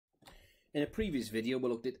In a previous video we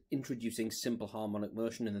looked at introducing simple harmonic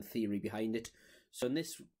motion and the theory behind it. So in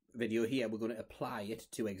this video here we're going to apply it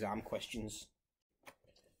to exam questions.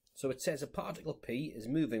 So it says a particle P is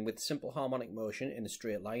moving with simple harmonic motion in a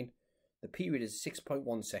straight line. The period is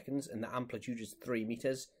 6.1 seconds and the amplitude is 3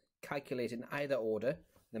 meters. Calculate in either order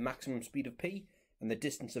the maximum speed of P and the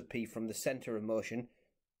distance of P from the center of motion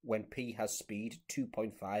when P has speed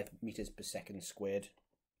 2.5 meters per second squared.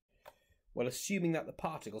 Well, assuming that the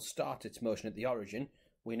particle starts its motion at the origin,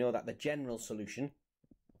 we know that the general solution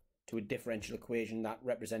to a differential equation that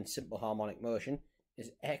represents simple harmonic motion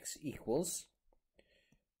is x equals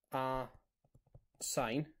r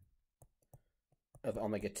sine of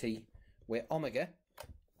omega t, where omega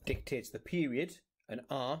dictates the period and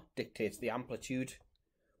r dictates the amplitude.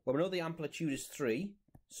 Well, we know the amplitude is 3,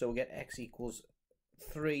 so we get x equals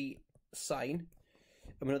 3 sine,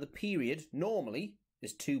 and we know the period normally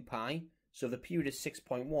is 2 pi, so if the period is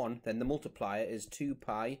 6.1, then the multiplier is 2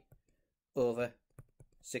 pi over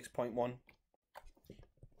 6.1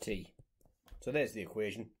 t. So there's the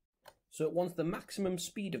equation. So it wants the maximum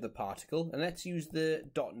speed of the particle, and let's use the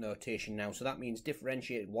dot notation now. So that means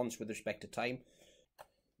differentiate once with respect to time.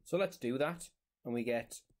 So let's do that, and we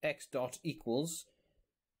get x dot equals,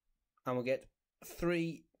 and we'll get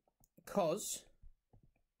 3 cos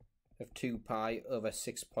of 2 pi over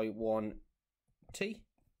 6.1 t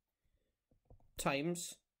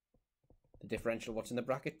times the differential, what's in the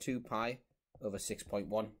bracket, 2 pi over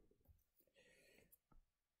 6.1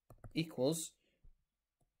 equals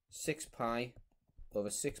 6 pi over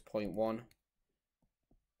 6.1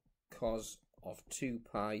 cos of 2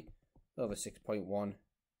 pi over 6.1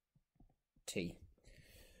 t.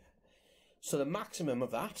 So the maximum of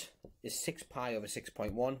that is 6 pi over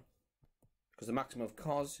 6.1, because the maximum of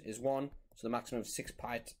cos is 1, so the maximum of 6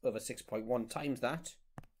 pi over 6.1 times that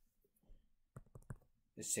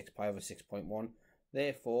is 6 pi over 6.1.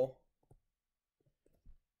 Therefore,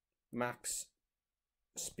 max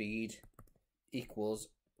speed equals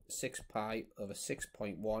 6 pi over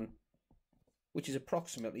 6.1, which is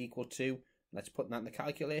approximately equal to, let's put that in the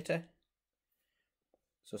calculator,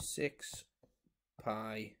 so 6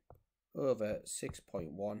 pi over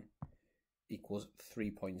 6.1 equals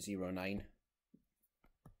 3.09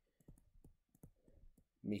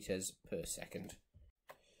 meters per second.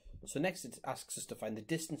 So next it asks us to find the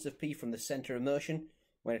distance of P from the center of motion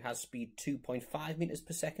when it has speed 2.5 meters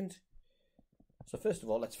per second. So first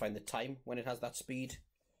of all, let's find the time when it has that speed.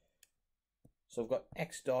 So we've got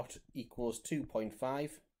x dot equals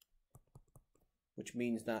 2.5, which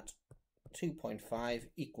means that 2.5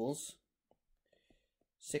 equals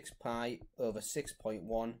 6 pi over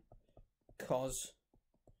 6.1 cos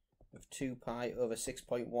of 2 pi over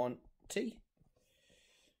 6.1 t.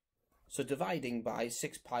 So dividing by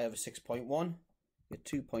 6 pi over 6.1, get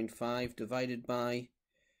 2.5 divided by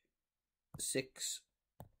 6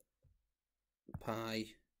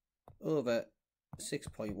 pi over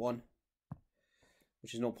 6.1,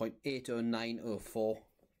 which is 0.80904,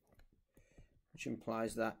 which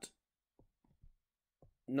implies that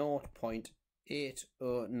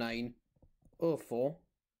 0.80904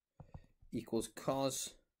 equals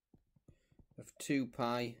cos of 2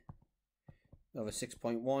 pi over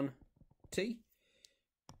 6.1 t,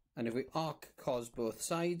 and if we arc cos both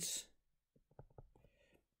sides,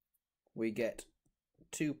 we get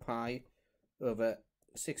 2 pi over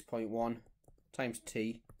 6.1 times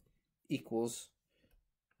t equals,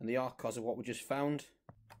 and the arc cos of what we just found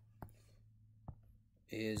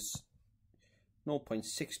is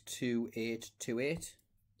 0.62828,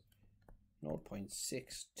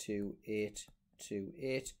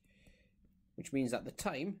 0.62828, which means that the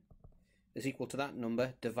time is equal to that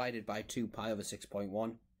number divided by 2 pi over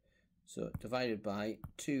 6.1. So divided by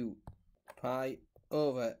 2 pi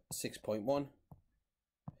over 6.1,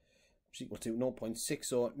 which is equal to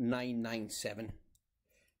 0.60997.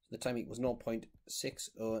 So the time equals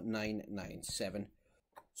 0.60997.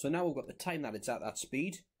 So now we've got the time that it's at that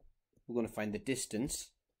speed. We're going to find the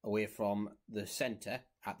distance away from the center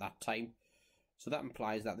at that time. So that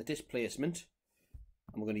implies that the displacement,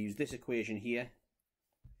 and we're going to use this equation here,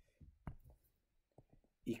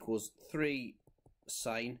 equals 3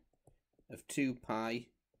 sine of 2 pi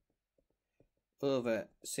over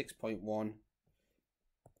 6.1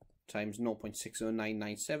 times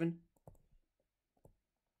 0.60997.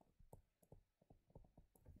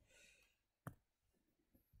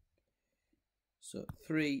 So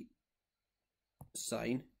 3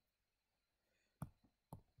 sine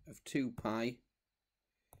of 2 pi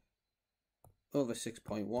over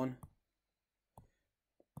 6.1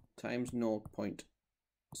 times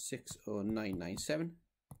 0.60997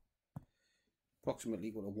 approximately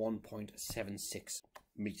equal to 1.76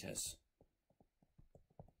 meters.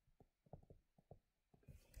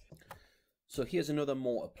 So here's another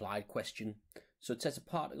more applied question. So it says a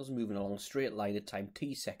particle is moving along a straight line at time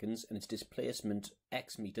t seconds and its displacement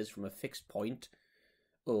x meters from a fixed point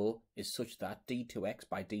O is such that d2x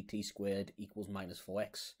by dt squared equals minus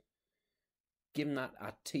 4x. Given that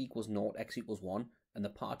at t equals 0, x equals 1, and the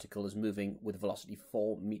particle is moving with velocity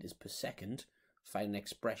 4 meters per second, find an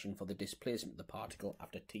expression for the displacement of the particle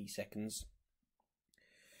after t seconds.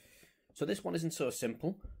 So this one isn't so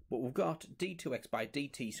simple, but we've got d2x by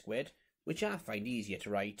dt squared, which I find easier to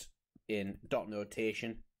write in dot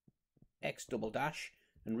notation, x double dash,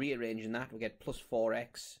 and rearranging that we get plus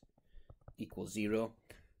 4x equals 0.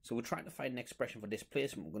 So we're trying to find an expression for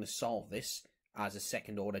displacement. We're going to solve this as a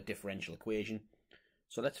second order differential equation.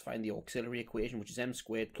 So let's find the auxiliary equation, which is m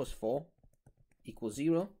squared plus 4 equals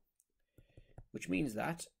 0, which means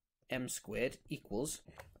that m squared equals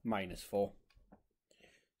minus 4.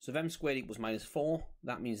 So if m squared equals minus 4,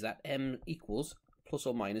 that means that m equals plus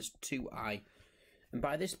or minus 2i. And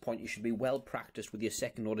by this point you should be well practiced with your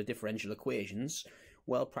second order differential equations,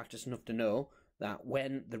 well practiced enough to know that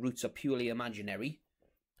when the roots are purely imaginary,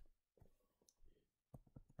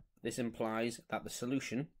 this implies that the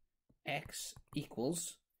solution x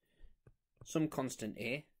equals some constant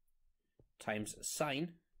a times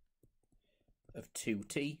sine of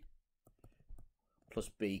 2t plus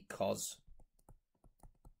b cos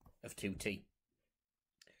of 2t.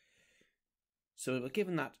 So we're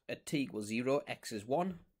given that at t equals 0, x is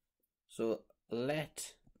 1. So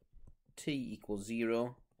let t equals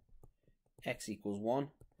 0, x equals 1,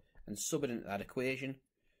 and sub it into that equation,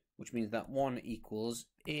 which means that 1 equals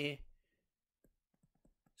a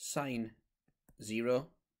sine 0,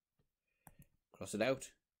 cross it out,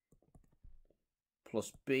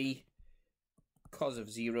 plus b cos of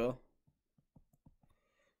 0,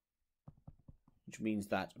 which means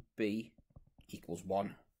that b equals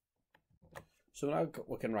 1. So now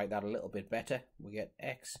we can write that a little bit better. We get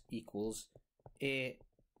x equals a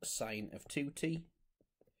sine of 2t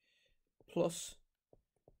plus,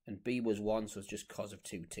 and b was 1, so it's just cos of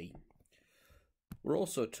 2t. We're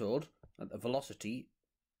also told that the velocity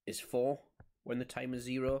is 4 when the time is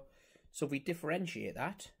 0. So if we differentiate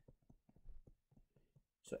that,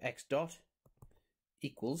 so x dot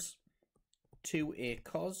equals 2a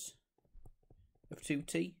cos of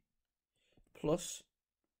 2t plus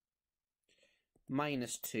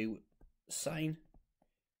minus 2 sine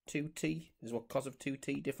 2t is what cos of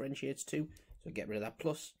 2t differentiates to. So get rid of that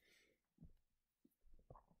plus.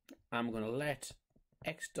 I'm going to let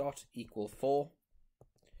x dot equal 4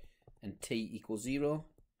 and t equals 0,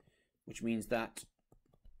 which means that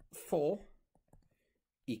 4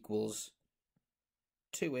 equals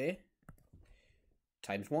 2a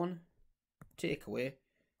times 1, take away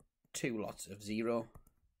 2 lots of 0,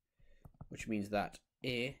 which means that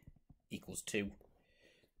a equals 2.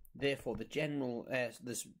 Therefore, the general,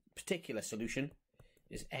 this particular solution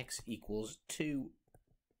is x equals 2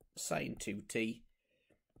 sine 2t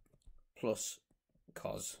plus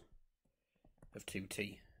cos of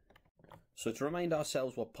 2t. So to remind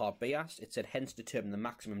ourselves what part B asked, it said hence determine the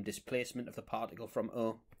maximum displacement of the particle from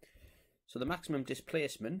O. So the maximum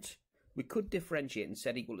displacement, we could differentiate and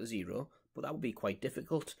set equal to 0, but that would be quite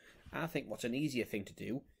difficult. I think what's an easier thing to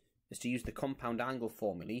do is to use the compound angle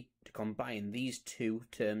formulae to combine these two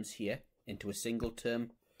terms here into a single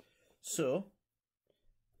term. So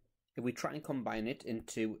if we try and combine it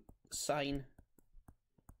into sine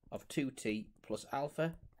of 2t plus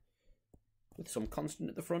alpha with some constant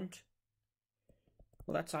at the front,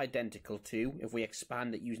 well, that's identical to if we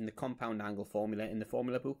expand it using the compound angle formula in the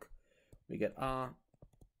formula book. We get r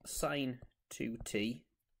sine 2t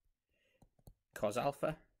cos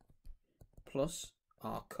alpha plus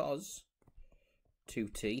r cos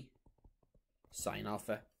 2t sine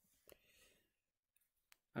alpha.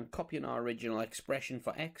 And copying our original expression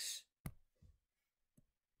for x,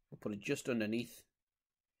 we'll put it just underneath.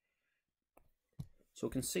 So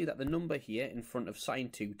we can see that the number here in front of sine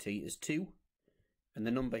 2t is 2, and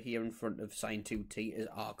the number here in front of sine 2t is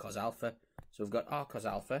r cos alpha. So we've got r cos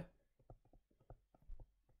alpha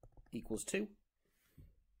equals 2.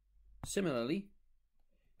 Similarly,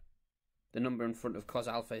 the number in front of cos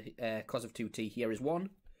alpha, cos of 2t here is 1.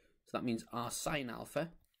 So that means r sine alpha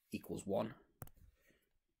equals 1.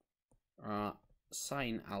 R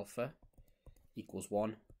sine alpha equals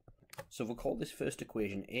 1. So we'll call this first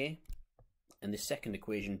equation A and the second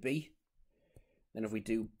equation B. Then if we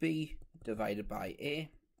do B divided by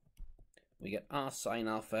A, we get r sine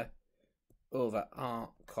alpha over r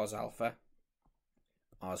cos alpha.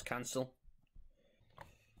 R's cancel,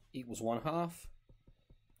 equals 1/2.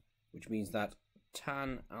 which means that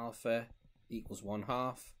tan alpha equals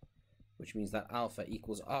 1/2, which means that alpha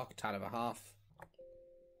equals arctan of a half,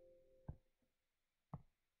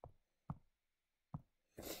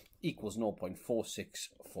 equals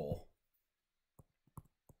 0.464.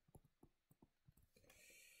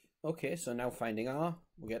 Okay, so now finding r,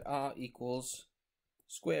 we get r equals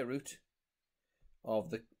square root of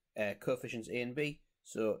the coefficients a and b,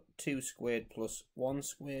 so 2 squared plus 1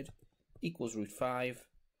 squared equals root 5.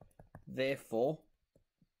 Therefore,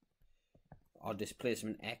 our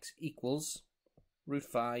displacement x equals root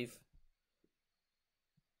 5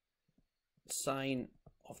 sine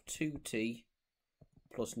of 2t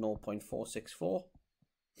plus 0.464,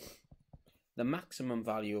 the maximum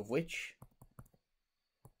value of which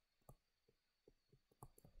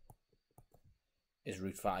is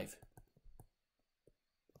root 5.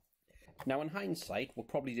 Now in hindsight, we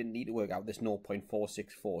probably didn't need to work out this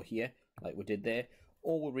 0.464 here like we did there.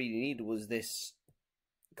 All we really needed was this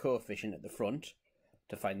coefficient at the front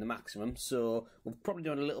to find the maximum, so we've probably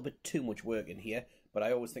done a little bit too much work in here, but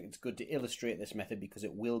I always think it's good to illustrate this method because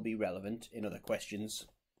it will be relevant in other questions.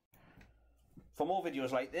 For more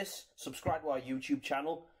videos like this, subscribe to our YouTube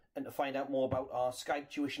channel, and to find out more about our Skype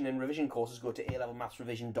tuition and revision courses, go to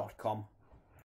alevelmathsrevision.com.